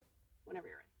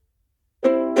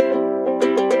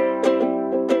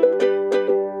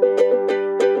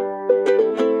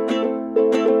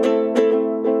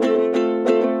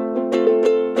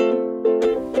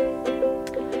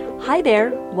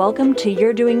there, welcome to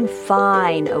You're Doing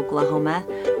Fine, Oklahoma,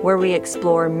 where we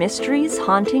explore mysteries,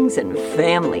 hauntings, and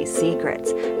family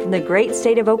secrets from the great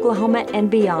state of Oklahoma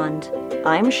and beyond.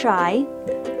 I'm Shy.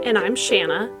 And I'm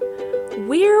Shanna.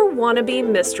 We're wannabe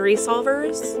mystery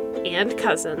solvers and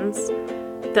cousins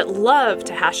that love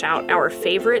to hash out our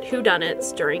favorite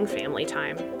whodunits during family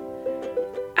time.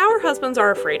 Our husbands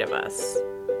are afraid of us.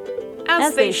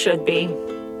 As they should be.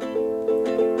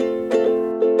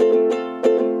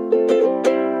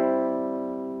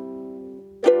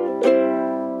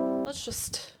 Let's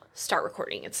just start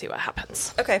recording and see what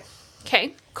happens. Okay.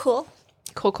 Okay. Cool.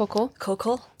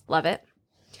 Cool. Love it.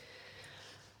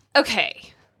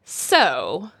 Okay.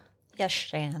 So. Yes,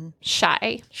 Shan.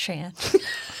 Shy. Shan.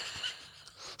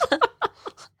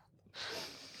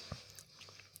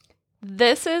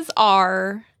 This is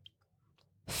our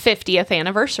 50th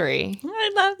anniversary.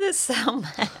 I love this so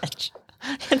much.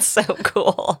 It's so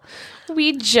cool.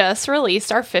 We just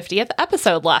released our 50th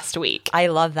episode last week, I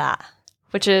love that.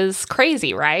 which is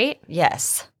crazy, right?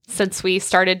 Yes. Since we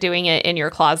started doing it in your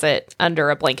closet under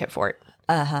a blanket fort.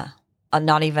 Uh-huh.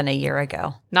 Not even a year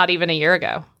ago. Not even a year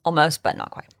ago. Almost, but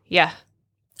not quite. Yeah.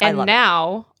 I And love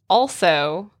now,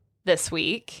 also this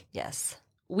week, Yes.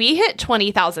 we hit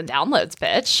 20,000 downloads,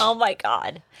 bitch. Oh my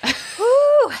God.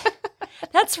 Woo!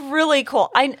 That's really cool.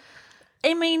 I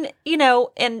mean, you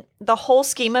know, in the whole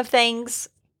scheme of things,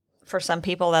 for some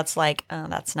people that's like, oh,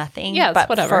 that's nothing. Yeah, it's but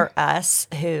whatever. for us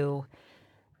who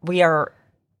we are,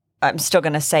 I'm still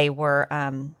going to say we're,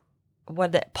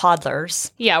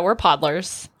 podlers. Yeah, we're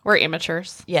podlers. We're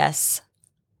amateurs. Yes.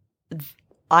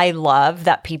 I love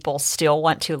that people still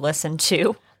want to listen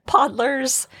to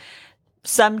podlers,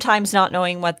 sometimes not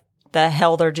knowing what the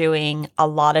hell they're doing, a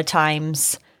lot of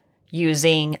times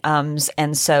using ums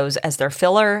and so's as their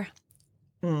filler.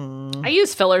 I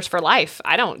use fillers for life.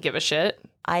 I don't give a shit.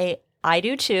 I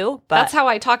do too, but That's how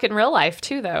I talk in real life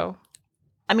too, though.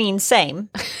 I mean, same.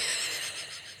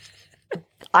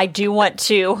 I do want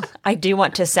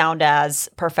to sound as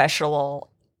professional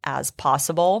as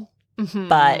possible,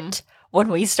 but when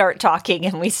we start talking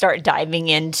and we start diving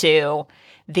into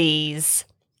these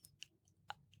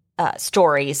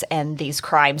stories and these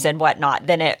crimes and whatnot,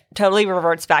 then it totally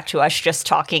reverts back to us just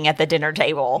talking at the dinner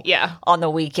table Yeah. on the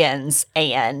weekends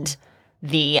and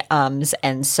the ums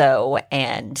and so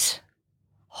and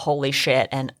holy shit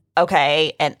and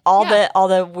okay and all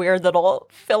the weird little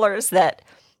fillers that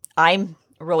I'm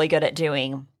really good at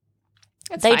doing.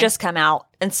 It's They fine. just come out.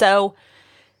 And so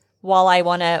while I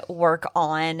want to work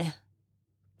on,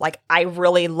 like, I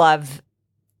really love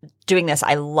doing this.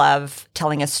 I love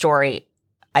telling a story.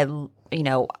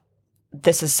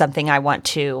 This is something I want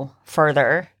to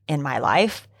further in my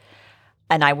life,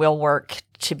 and I will work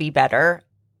to be better.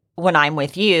 When I'm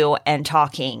with you and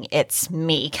talking, it's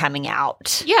me coming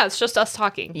out. Yeah, it's just us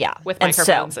talking. Yeah. With And so-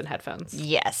 microphones and headphones.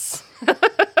 Yes.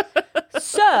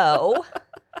 So,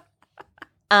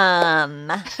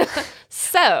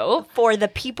 So, for the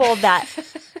people that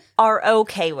are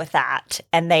okay with that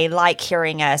and they like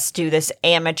hearing us do this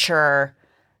amateur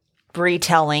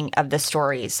retelling of the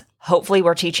stories, hopefully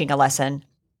we're teaching a lesson.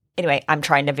 Anyway, I'm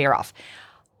trying to veer off.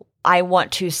 I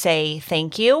want to say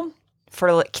thank you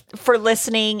for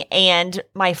listening, and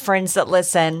my friends that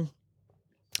listen.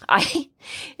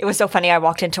 It was so funny. I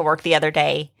walked into work the other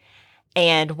day,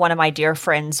 and one of my dear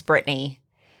friends, Brittany,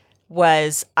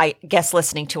 was, I guess,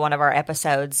 listening to one of our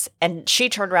episodes, and she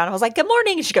turned around and was like, "Good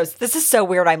morning." And she goes, "This is so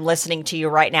weird. I'm listening to you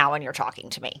right now and you're talking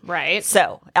to me." right.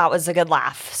 So that was a good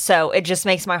laugh. So it just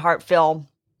makes my heart feel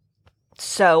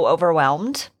so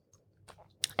overwhelmed,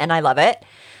 and I love it.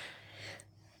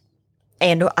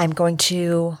 And I'm going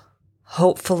to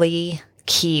hopefully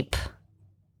keep,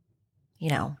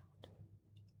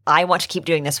 I want to keep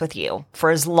doing this with you for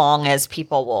as long as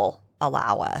people will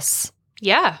allow us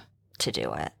Yeah. to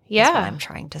do it. Yeah. Is what I'm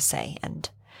trying to say. And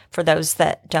for those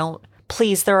that don't,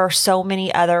 please, there are so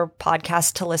many other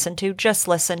podcasts to listen to. Just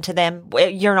listen to them.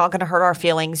 You're not going to hurt our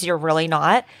feelings. You're really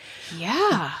not.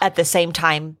 Yeah. At the same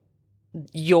time,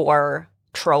 your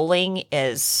trolling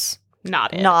is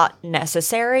Not it. not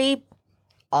necessary.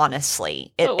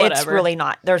 Honestly, But it's whatever. really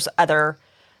not. There's other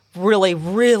really,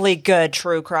 really good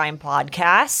true crime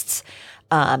podcasts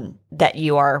that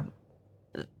you are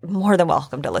more than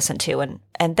welcome to listen to.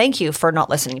 And thank you for not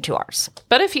listening to ours.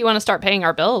 But if you want to start paying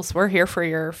our bills, we're here for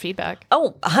your feedback.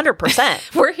 Oh,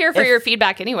 100%. We're here for your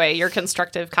feedback anyway. Your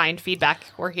constructive, kind feedback.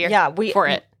 We're here for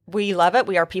it. We love it.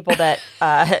 We are people that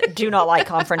do not like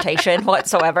confrontation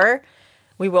whatsoever.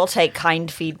 We will take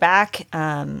kind feedback.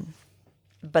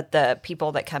 But the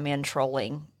people that come in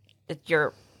trolling,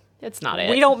 It's not it.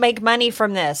 We don't make money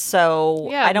from this, so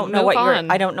Yeah, I don't know move what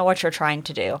on. I don't know what you're trying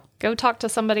to do. Go talk to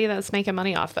somebody that's making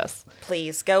money off this.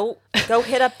 Please go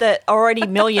hit up the already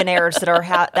millionaires that are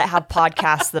that have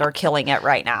podcasts that are killing it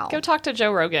right now. Go talk to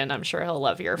Joe Rogan. I'm sure he'll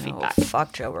love your feedback.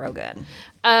 Fuck Joe Rogan.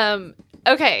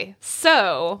 Okay,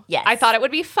 so Yes. I thought it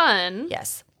would be fun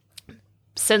Yes.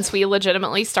 since we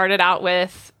legitimately started out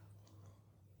with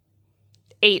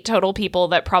 8 total people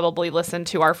that probably listened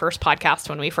to our first podcast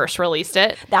when we first released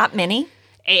it. That many?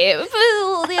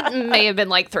 It may have been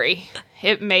like 3.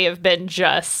 It may have been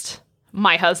just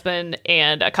my husband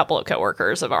and a couple of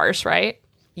coworkers of ours, right?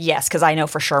 Yes, because I know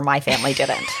for sure my family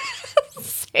didn't.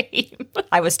 Same.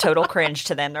 I was total cringe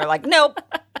to them. They're like, nope.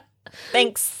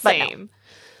 Thanks. But no. Same.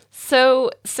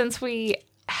 So since we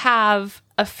have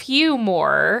a few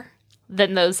more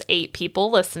than those 8 people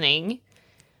listening,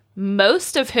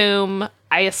 most of whom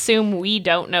I assume we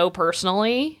don't know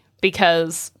personally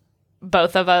because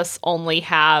both of us only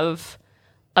have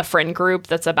a friend group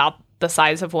that's about the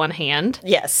size of one hand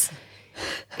Yes.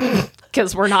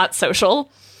 because we're not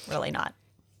social. Really not.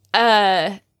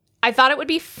 I thought it would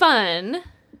be fun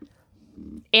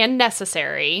and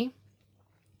necessary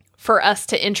for us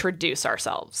to introduce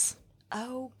ourselves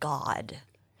Oh, God.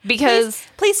 because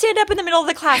Please stand up in the middle of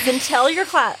the class and tell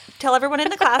everyone in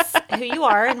the class who you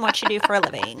are and what you do for a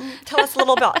living. Tell us a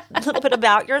little bit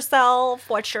about yourself.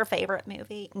 What's your favorite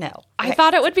movie? No. I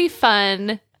thought it would be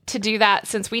fun to do that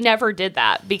since we never did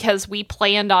that because we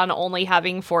planned on only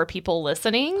having 4 people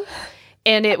listening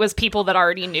and it was people that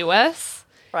already knew us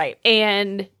Right.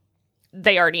 and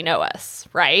they already know us,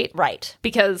 right? Right.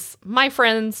 Because my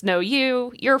friends know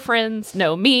you, your friends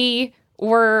know me.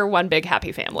 We're one big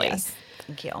happy family. Yes.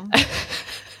 Thank you.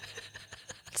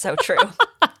 So true.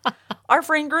 Our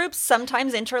friend groups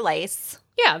sometimes interlace.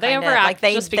 Yeah, they Kinda, overact like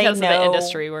they- just they because of the know-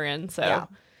 industry we're in. So Yeah.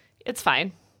 it's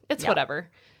fine. It's Yeah. whatever.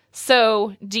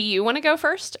 So do you want to go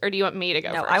first or do you want me to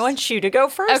go No, first? I want you to go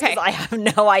first Okay. because I have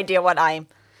no idea what I'm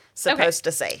supposed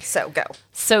to say. So go.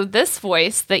 So this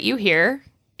voice that you hear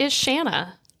is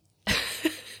Shanna.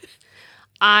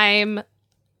 I'm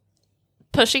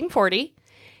pushing 40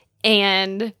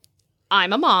 and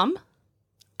I'm a mom.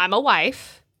 I'm a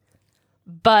wife.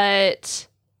 But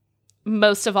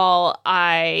most of all,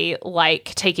 I like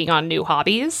taking on new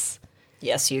hobbies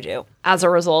Yes, you do. as a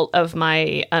result of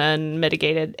my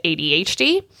unmitigated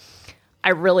ADHD. I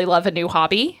really love a new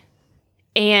hobby.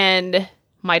 And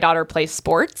my daughter plays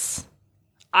sports.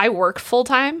 I work full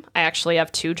time. I actually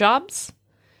have 2 jobs.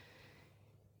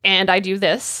 And I do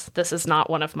this. This is not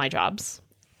one of my jobs.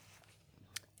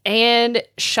 And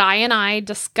Shy and I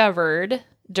discovered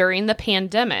during the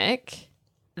pandemic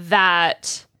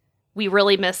that we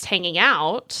really missed hanging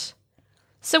out.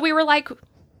 So we were like,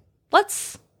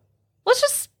 let's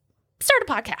just start a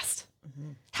podcast.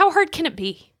 Mm-hmm. How hard can it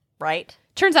be? Right?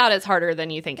 Turns out it's harder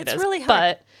than you think it It's is. really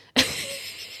hard.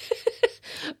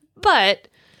 But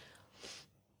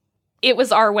it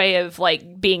was our way of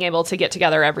like being able to get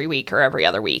together every week or every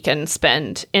other week and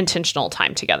spend intentional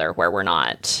time together where we're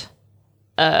not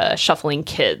shuffling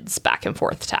kids back and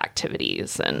forth to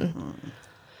activities and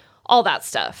all that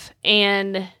stuff.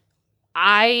 And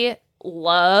I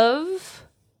love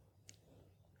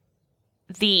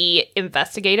the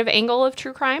investigative angle of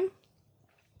true crime.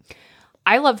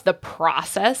 I love the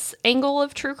process angle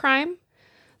of true crime.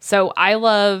 So I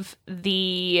love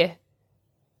the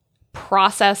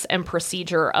process and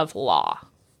procedure of law.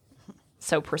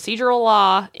 So procedural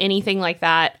law, anything like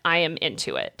that, I am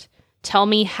into it. Tell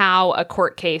me how a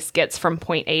court case gets from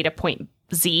point A to point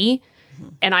Z,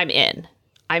 and I'm in.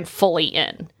 I'm fully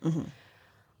in. Mm-hmm.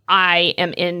 I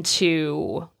am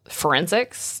into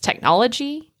forensics,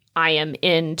 technology. I am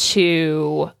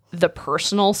into the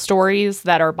personal stories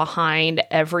that are behind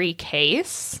every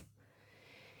case.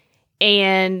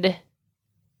 And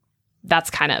that's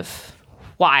kind of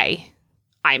why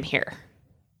I'm here.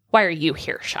 Why are you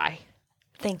here, Shy?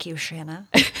 Thank you, Shanna.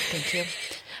 Thank you.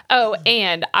 Oh,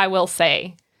 and I will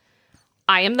say,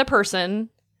 I am the person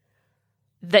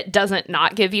that doesn't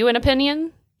not give you an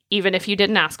opinion, even if you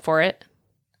didn't ask for it.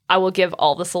 I will give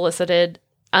all the solicited,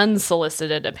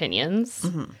 unsolicited opinions.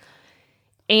 Mm-hmm.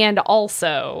 And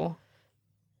also,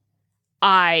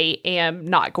 I am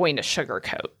not going to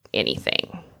sugarcoat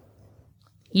anything.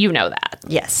 You know that.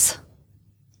 Yes.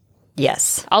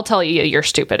 Yes. I'll tell you you're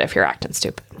stupid if you're acting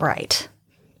stupid. Right.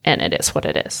 And it is what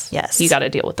it is. Yes. You got to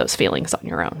deal with those feelings on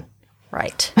your own.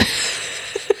 Right.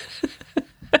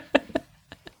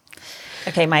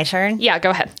 Okay, my turn? Yeah,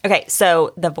 go ahead. Okay,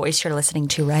 so the voice you're listening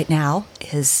to right now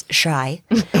is Shy.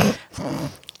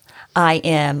 I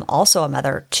am also a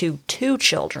mother to 2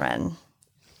 children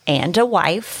and a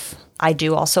wife. I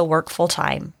do also work full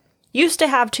time. used to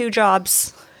have 2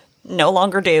 jobs, no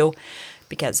longer do,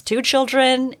 because 2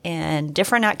 children and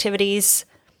different activities,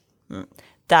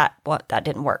 that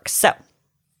didn't work. So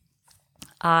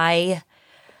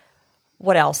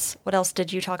what else? What else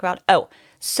did you talk about? Oh,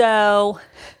 so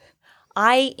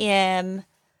I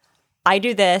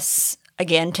do this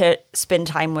again to spend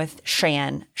time with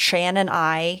Shan.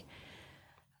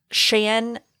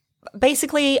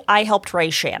 Basically, I helped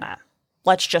raise Shanna.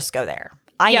 Let's just go there.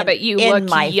 But you look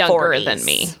younger than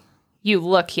me. You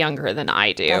look younger than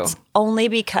I do. That's only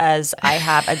because I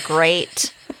have a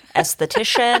great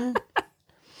esthetician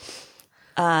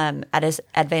at his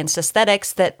Advanced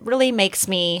Aesthetics that really makes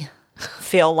me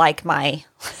feel like my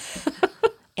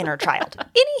inner child.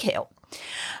 Anywho,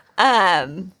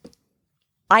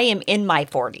 I am in my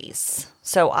 40s,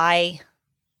 so I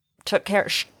took care.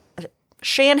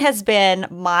 Shan has been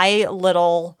my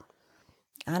little,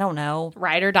 I don't know,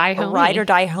 ride or die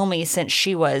homie since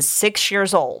she was 6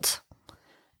 years old.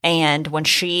 And when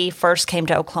she first came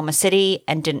to Oklahoma City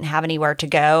and didn't have anywhere to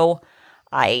go,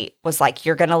 I was like,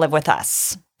 "You're going to live with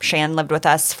us." Shan lived with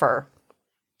us for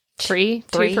 3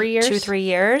 years. 2-3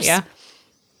 years. Yeah.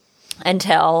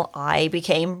 Until I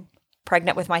became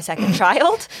pregnant with my second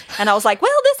child. And I was like,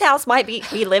 well, this house might be,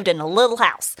 we lived in a little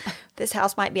house. This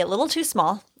house might be a little too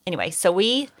small. Anyway, so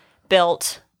we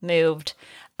moved,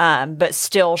 but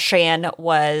still Shan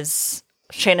has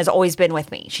always been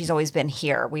with me. She's always been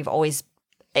here. We've always,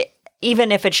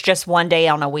 even if it's just one day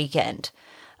on a weekend,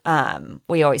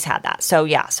 we always had that. So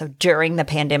yeah, so during the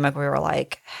pandemic, we were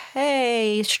like,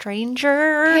 hey,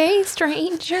 stranger.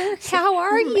 How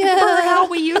are you? Remember how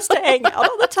we used to hang out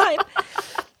all the time?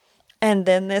 And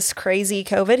then this crazy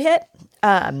COVID hit.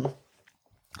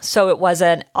 So it was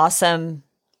an awesome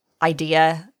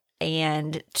idea.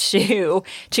 And to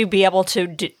be able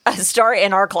to start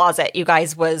in our closet, you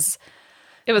guys, it was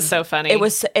so funny.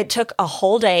 It took a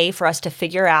whole day for us to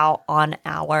figure out on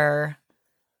our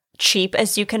cheap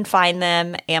as you can find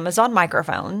them Amazon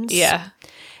microphones. Yeah.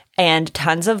 And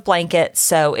tons of blankets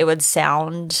so it would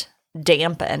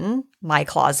dampen my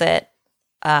closet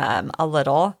a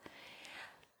little.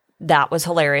 That was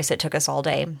hilarious. It took us all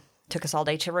day. To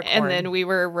record. And then we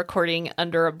were recording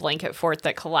under a blanket fort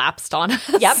that collapsed on us.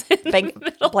 Yep.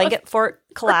 Blanket fort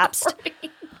collapsed.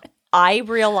 Recording. I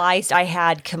realized I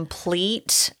had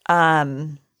complete,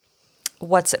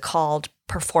 what's it called?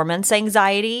 Performance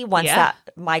anxiety. Once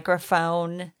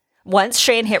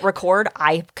Shan hit record,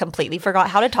 I completely forgot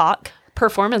how to talk.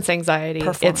 Performance anxiety.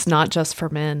 It's not just for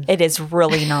men. It is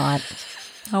really not.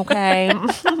 Okay.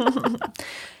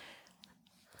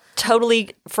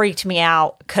 Totally freaked me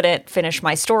out. Couldn't finish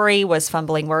my story, was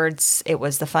fumbling words. It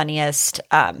was the funniest.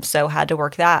 So had to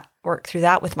work through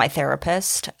that with my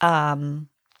therapist.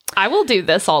 I will do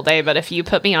this all day, but if you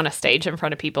put me on a stage in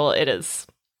front of people,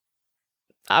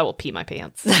 I will pee my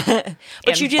pants.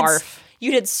 But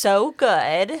you did so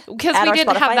good. Because we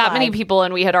didn't have that many people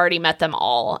and we had already met them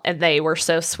all and they were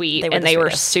so sweet and they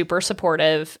were super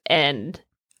supportive and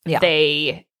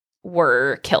they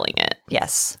were killing it.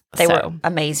 Yes. They were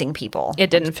amazing people.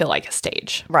 It didn't feel like a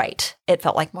stage. Right. It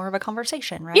felt like more of a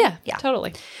conversation, right? Yeah.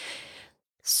 Totally.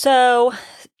 So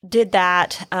did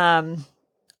that.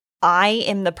 I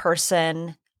am the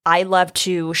person, I love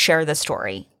to share the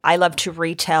story. I love to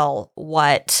retell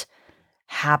what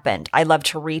happened. I love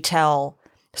to retell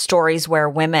stories where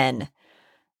women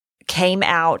came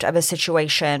out of a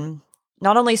situation,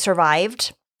 not only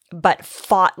survived, but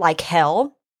fought like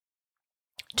hell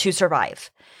to survive.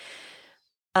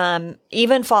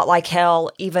 Even fought like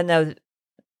hell, even though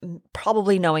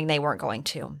probably knowing they weren't going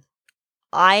to.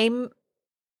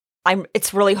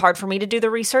 It's really hard for me to do the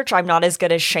research. I'm not as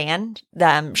good as Shan.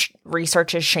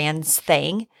 Research is Shan's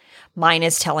thing. Mine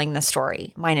is telling the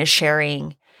story. Mine is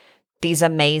sharing these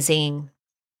amazing,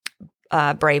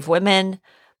 brave women,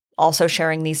 also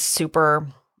sharing these super,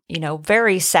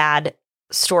 very sad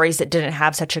stories that didn't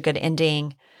have such a good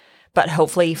ending. But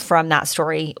hopefully from that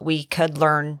story, we could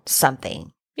learn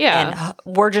something. Yeah.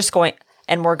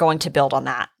 And we're going to build on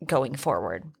that going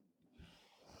forward.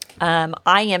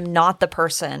 I am not the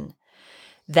person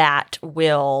that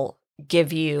will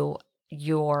give you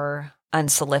your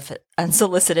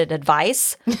unsolicited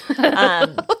advice.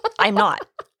 I'm not.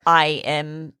 I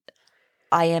am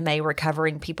a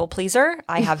recovering people pleaser.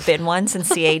 I have been one since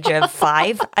the age of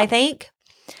 5, I think,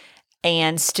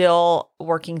 and still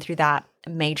working through that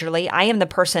majorly. I am the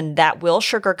person that will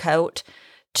sugarcoat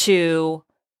to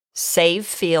save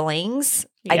feelings.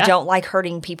 Yeah. I don't like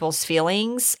hurting people's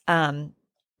feelings.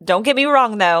 Don't get me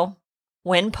wrong, though.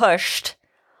 When pushed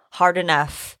hard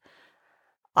enough,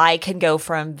 I can go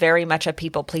from very much a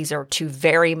people pleaser to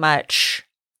very much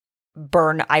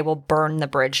I will burn the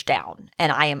bridge down.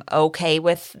 And I am okay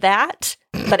with that,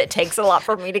 but it takes a lot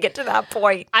for me to get to that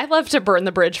point. I love to burn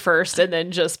the bridge first and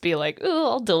then just be like,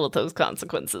 oh, I'll deal with those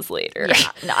consequences later.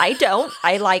 Yeah, no, I don't.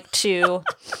 I like to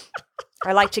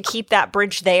keep that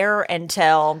bridge there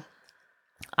until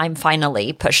I'm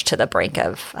finally pushed to the brink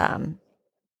of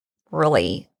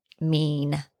really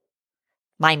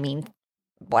my mean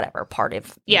whatever part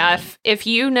of yeah me. if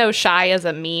you know Shy as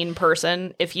a mean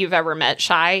person, if you've ever met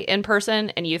Shy in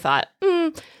person and you thought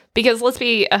because let's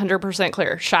be 100%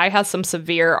 clear, Shy has some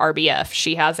severe RBF.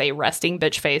 She has a resting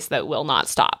bitch face that will not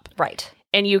stop, Right.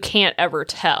 and you can't ever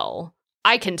tell.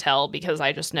 I can tell because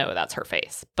I just know that's her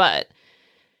face, but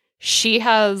she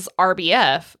has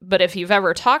RBF. But if you've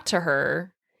ever talked to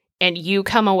her and you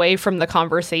come away from the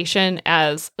conversation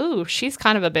as, ooh, she's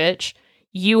kind of a bitch,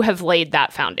 you have laid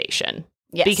that foundation.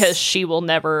 Yes. Because she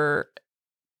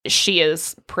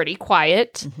is pretty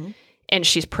quiet and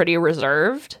she's pretty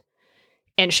reserved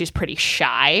and she's pretty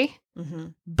shy,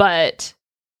 but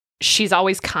she's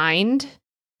always kind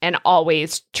and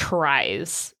always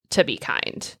tries to be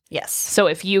kind. Yes. So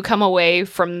if you come away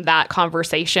from that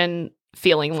conversation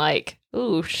feeling like,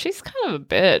 ooh, she's kind of a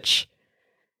bitch,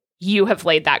 you have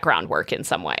laid that groundwork in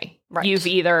some way. Right. You've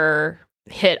either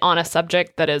hit on a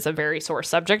subject that is a very sore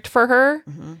subject for her.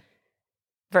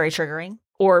 Very triggering.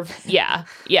 Or,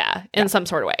 in some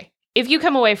sort of way. If you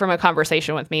come away from a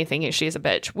conversation with me thinking she's a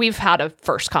bitch, we've had a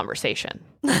first conversation.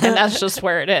 And that's just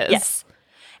where it is. Yes.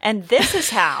 And this is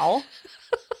how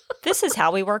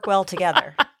we work well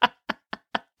together.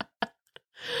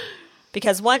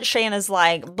 Because once Shanna's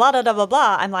like, blah, blah, blah, blah,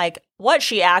 blah, I'm like, what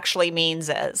she actually means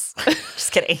is.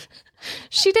 Just kidding.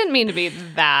 She didn't mean to be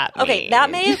that mean. Okay,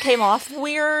 that may have came off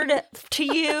weird to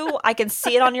you. I can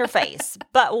see it on your face.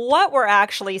 But what we're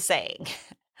actually saying.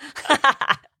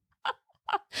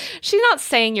 She's not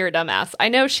saying you're a dumbass. I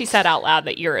know she said out loud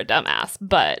that you're a dumbass,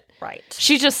 but right.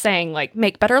 She's just saying, like,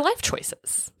 make better life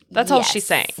choices. That's all she's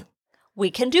saying. We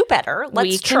can do better.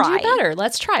 Let's try. We can do better.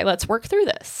 Let's try. Let's work through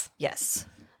this. Yes.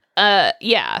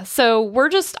 Yeah. So we're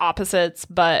just opposites,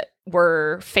 but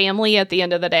we're family at the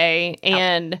end of the day.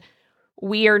 And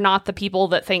we are not the people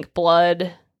that think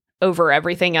blood over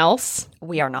everything else.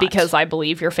 We are not. Because I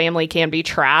believe your family can be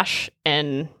trash.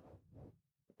 And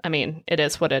I mean, it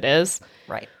is what it is.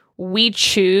 Right. We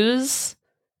choose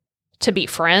to be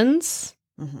friends.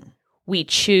 We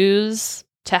choose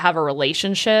to have a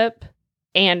relationship.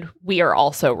 And we are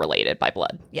also related by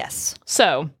blood. Yes.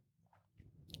 So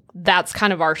that's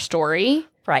kind of our story.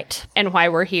 Right. And why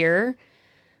we're here.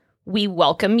 We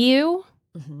welcome you.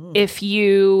 If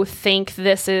you think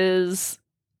this is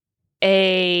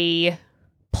a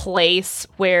place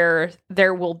where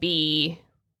there will be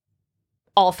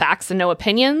all facts and no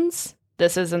opinions,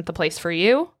 this isn't the place for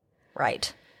you.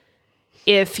 Right.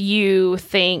 If you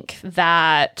think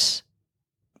that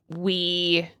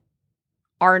we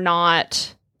are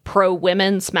not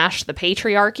pro-women smash the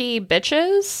patriarchy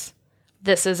bitches,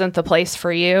 this isn't the place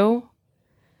for you.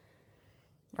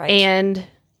 Right. And,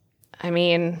 I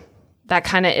mean, that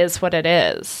kind of is what it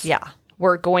is. Yeah.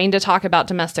 We're going to talk about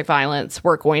domestic violence.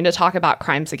 We're going to talk about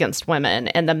crimes against women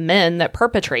and the men that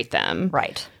perpetrate them.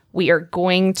 Right. We are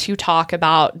going to talk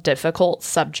about difficult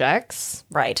subjects.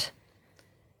 Right.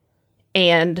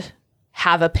 And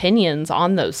have opinions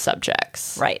on those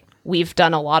subjects. Right. We've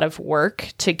done a lot of work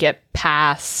to get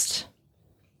past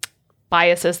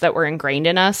biases that were ingrained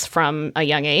in us from a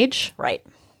young age. Right.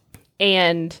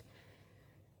 And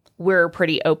we're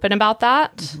pretty open about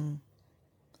that.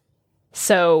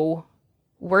 So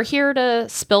we're here to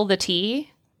spill the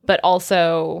tea, but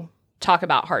also talk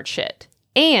about hard shit.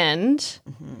 And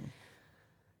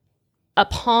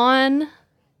upon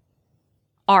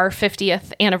our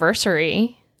 50th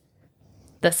anniversary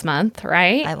this month,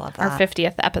 right? I love that. Our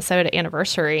 50th episode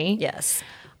anniversary. Yes.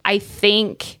 I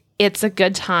think it's a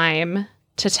good time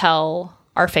to tell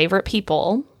our favorite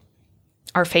people,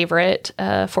 our favorite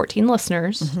 14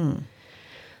 listeners,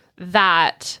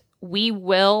 that we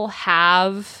will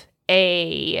have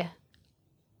a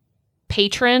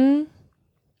patron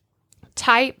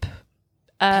type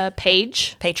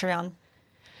page. Patreon.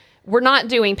 We're not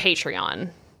doing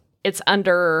Patreon. It's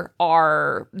under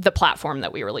the platform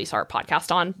that we release our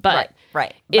podcast on, but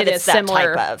right. It But is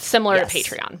similar to yes.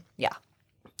 Patreon. Yeah.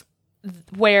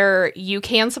 Where you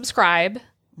can subscribe,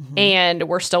 and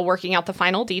we're still working out the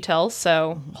final details,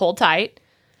 so hold tight.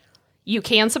 You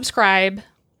can subscribe,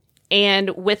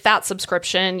 and with that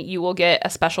subscription, you will get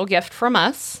a special gift from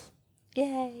us.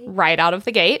 Yay. Right out of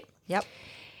the gate. Yep.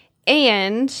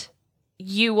 And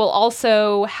you will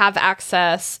also have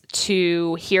access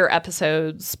to hear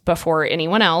episodes before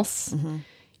anyone else.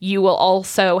 you will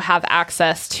also have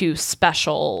access to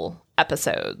special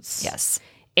episodes. Yes.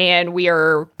 And we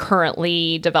are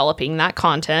currently developing that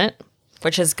content.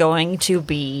 Which is going to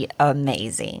be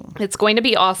amazing. It's going to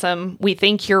be awesome. We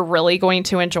think you're really going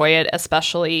to enjoy it,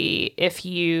 especially if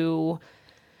you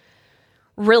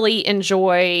really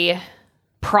enjoy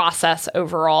process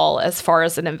overall as far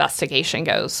as an investigation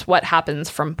goes. What happens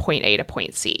from point A to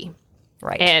point C.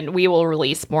 Right. And we will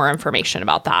release more information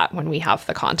about that when we have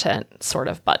the content sort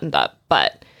of buttoned up.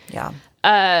 But yeah.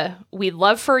 We'd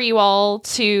love for you all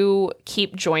to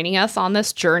keep joining us on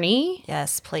this journey.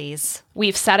 Yes, please.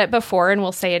 We've said it before and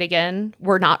we'll say it again.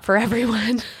 We're not for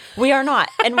everyone. We are not.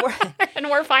 And we're and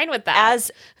we're fine with that.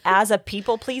 As a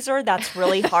people pleaser, that's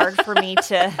really hard for me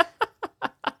to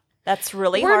that's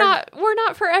really hard. We're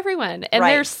not for everyone. And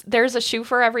Right. there's a shoe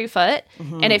for every foot.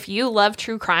 Mm-hmm. And if you love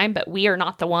true crime but we are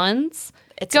not the ones,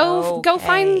 It's go okay.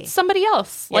 find somebody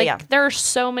else. Yeah, Like yeah. there are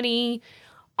so many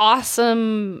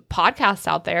awesome podcasts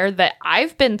out there that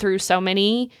I've been through so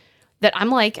many that I'm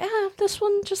like, this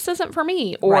one just isn't for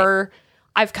me. Or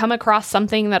I've come across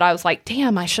something that I was like,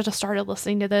 damn, I should have started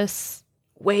listening to this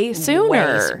way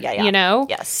sooner. Yeah. You know?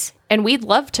 Yes. And we'd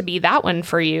love to be that one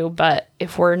for you, but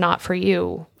if we're not for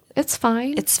you, it's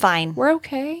fine. It's fine. We're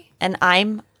okay. And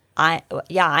I'm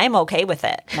okay with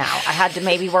it now. I had to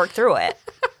maybe work through it.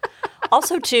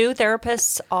 Also, too,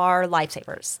 therapists are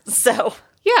lifesavers. So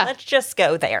Yeah. let's just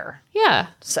go there. Yeah.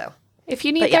 So If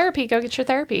you need But yeah. therapy, go get your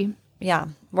therapy. yeah,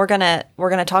 we're gonna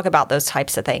talk about those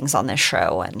types of things on this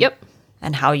show, and Yep.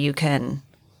 and how you can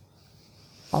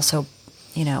also,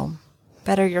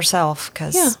 better yourself,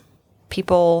 because Yeah.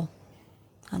 people,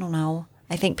 I don't know,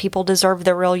 I think people deserve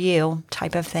the real you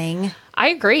type of thing. I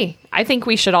agree. I think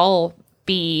we should all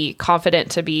be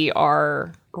confident to be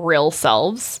our real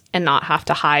selves and not have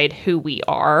to hide who we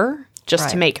are just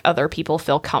to Right. make other people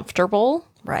feel comfortable.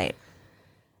 Right.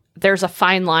 There's a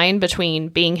fine line between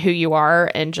being who you are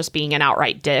and just being an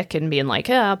outright dick and being like,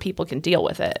 people can deal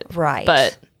with it. Right.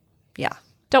 But Yeah.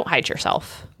 don't hide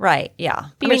yourself. Right. Yeah.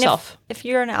 Be yourself. If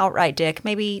you're an outright dick,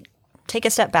 maybe take a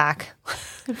step back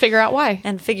And figure out why.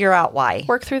 and figure out why.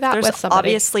 Work through that There's with somebody.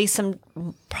 obviously some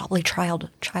probably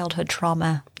childhood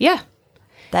trauma Yeah.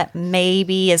 that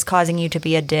maybe is causing you to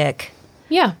be a dick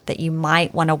Yeah. that you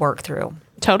might want to work through.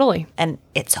 Totally. And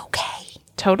it's okay.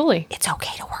 Totally. It's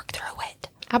okay to work through it.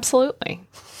 Absolutely.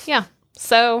 Yeah.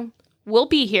 So we'll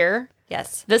be here.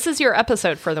 Yes. This is your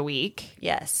episode for the week.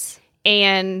 Yes.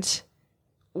 And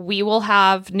we will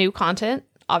have new content,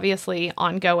 obviously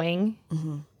ongoing.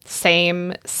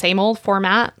 Same old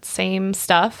format, same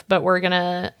stuff, but we're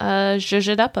gonna zhuzh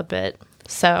it up a bit.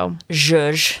 So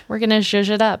Zhuzh. we're gonna zhuzh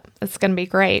it up. It's gonna be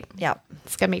great. Yep.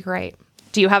 It's gonna be great.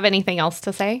 Do you have anything else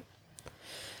to say?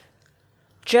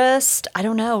 I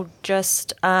don't know,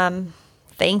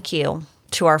 thank you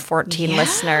to our 14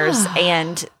 listeners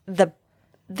and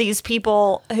these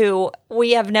people who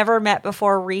we have never met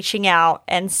before reaching out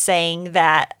and saying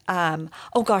that,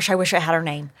 oh gosh, I wish I had her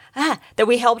name, that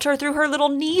we helped her through her little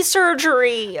knee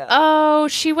surgery. Oh,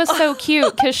 she was so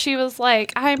cute because she was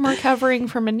like, I'm recovering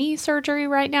from a knee surgery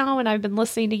right now and I've been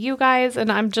listening to you guys. And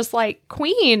I'm just like,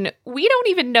 Queen, we don't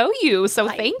even know you. So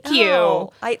thank you.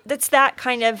 No, it's that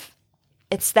kind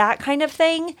of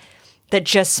thing that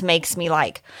just makes me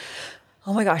like,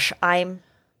 oh my gosh, I'm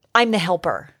the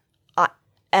helper.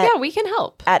 Yeah, we can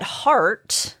help. At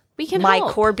heart, We can my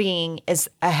help. core being is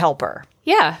a helper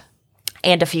Yeah.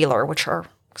 and a feeler, which are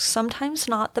sometimes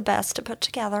not the best to put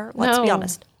together. Let's be No.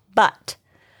 honest. But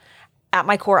at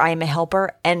my core, I am a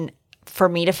helper. And for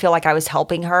me to feel like I was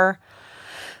helping her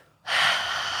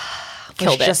was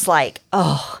Killed it. just like,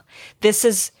 oh, this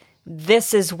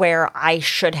is where I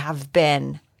should have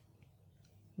been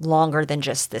longer than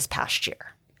just this past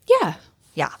year. Yeah.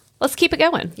 Yeah. Let's keep it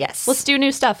going. Yes. Let's do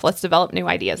new stuff. Let's develop new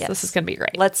ideas. Yes. This is going to be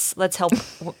great. Let's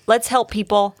help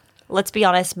people. Let's be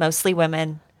honest, mostly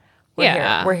women.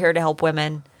 We're here to help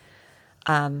women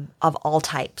of all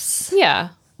types. Yeah.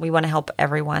 We want to help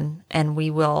everyone, and we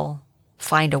will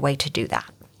find a way to do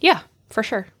that. Yeah, for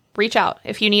sure. Reach out.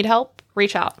 If you need help,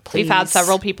 reach out. We've had Please.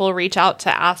 several people reach out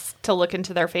to ask to look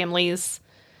into their families'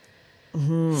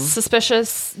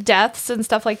 suspicious deaths and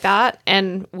stuff like that.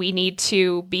 And we need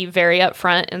to be very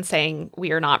upfront in saying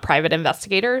we are not private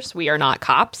investigators. We are not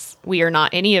cops. We are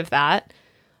not any of that.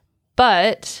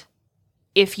 But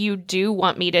if you do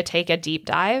want me to take a deep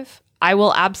dive, I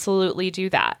will absolutely do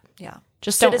that. Yeah.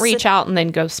 Just don't reach out and then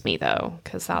ghost me, though,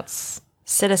 because that's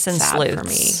Citizen sad sleuths. for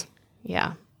me.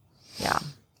 Yeah. Yeah.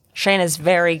 Shayna's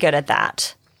very good at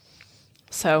that.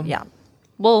 So Yeah.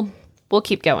 we'll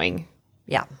keep going,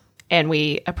 Yeah. and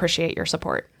we appreciate your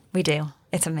support. We do.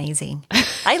 It's amazing.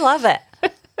 I love it.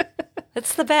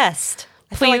 It's the best.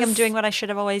 I feel like I'm Please. doing what I should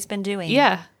have always been doing.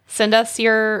 Yeah. Send us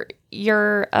your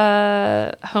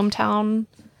hometown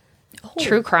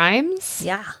true crimes.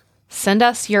 Yeah. Send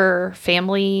us your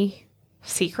family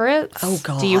secrets. Oh,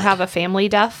 God. Do you have a family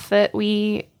death that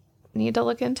we need to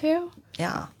look into?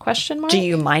 Yeah. Question mark. Do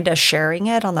you mind us sharing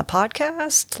it on the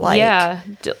podcast? Yeah.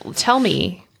 Tell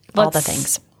me. All the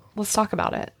things. Let's talk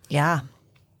about it. Yeah.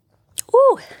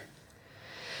 Ooh.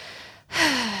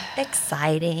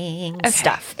 Exciting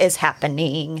stuff is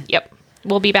happening. Yep.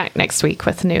 We'll be back next week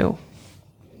with new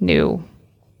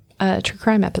true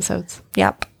crime episodes.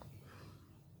 Yep.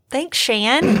 Thanks,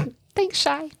 Shan. Thanks,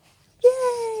 Shy.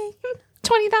 Yay.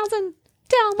 20,000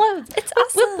 downloads. It's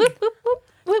awesome. Whoop, whoop, whoop,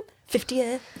 whoop.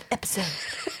 50th episode.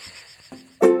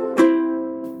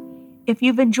 If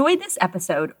you've enjoyed this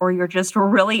episode or you're just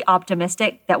really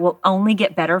optimistic that we'll only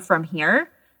get better from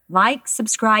here, like,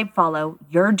 subscribe, follow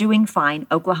You're Doing Fine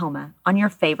Oklahoma on your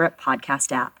favorite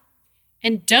podcast app.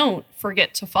 And don't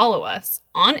forget to follow us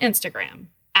on Instagram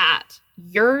at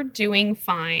You're Doing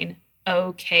Fine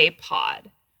OK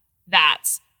Pod.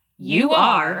 That's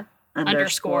UR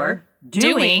underscore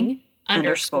doing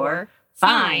underscore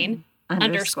fine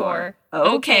underscore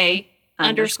OK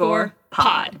underscore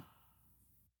pod.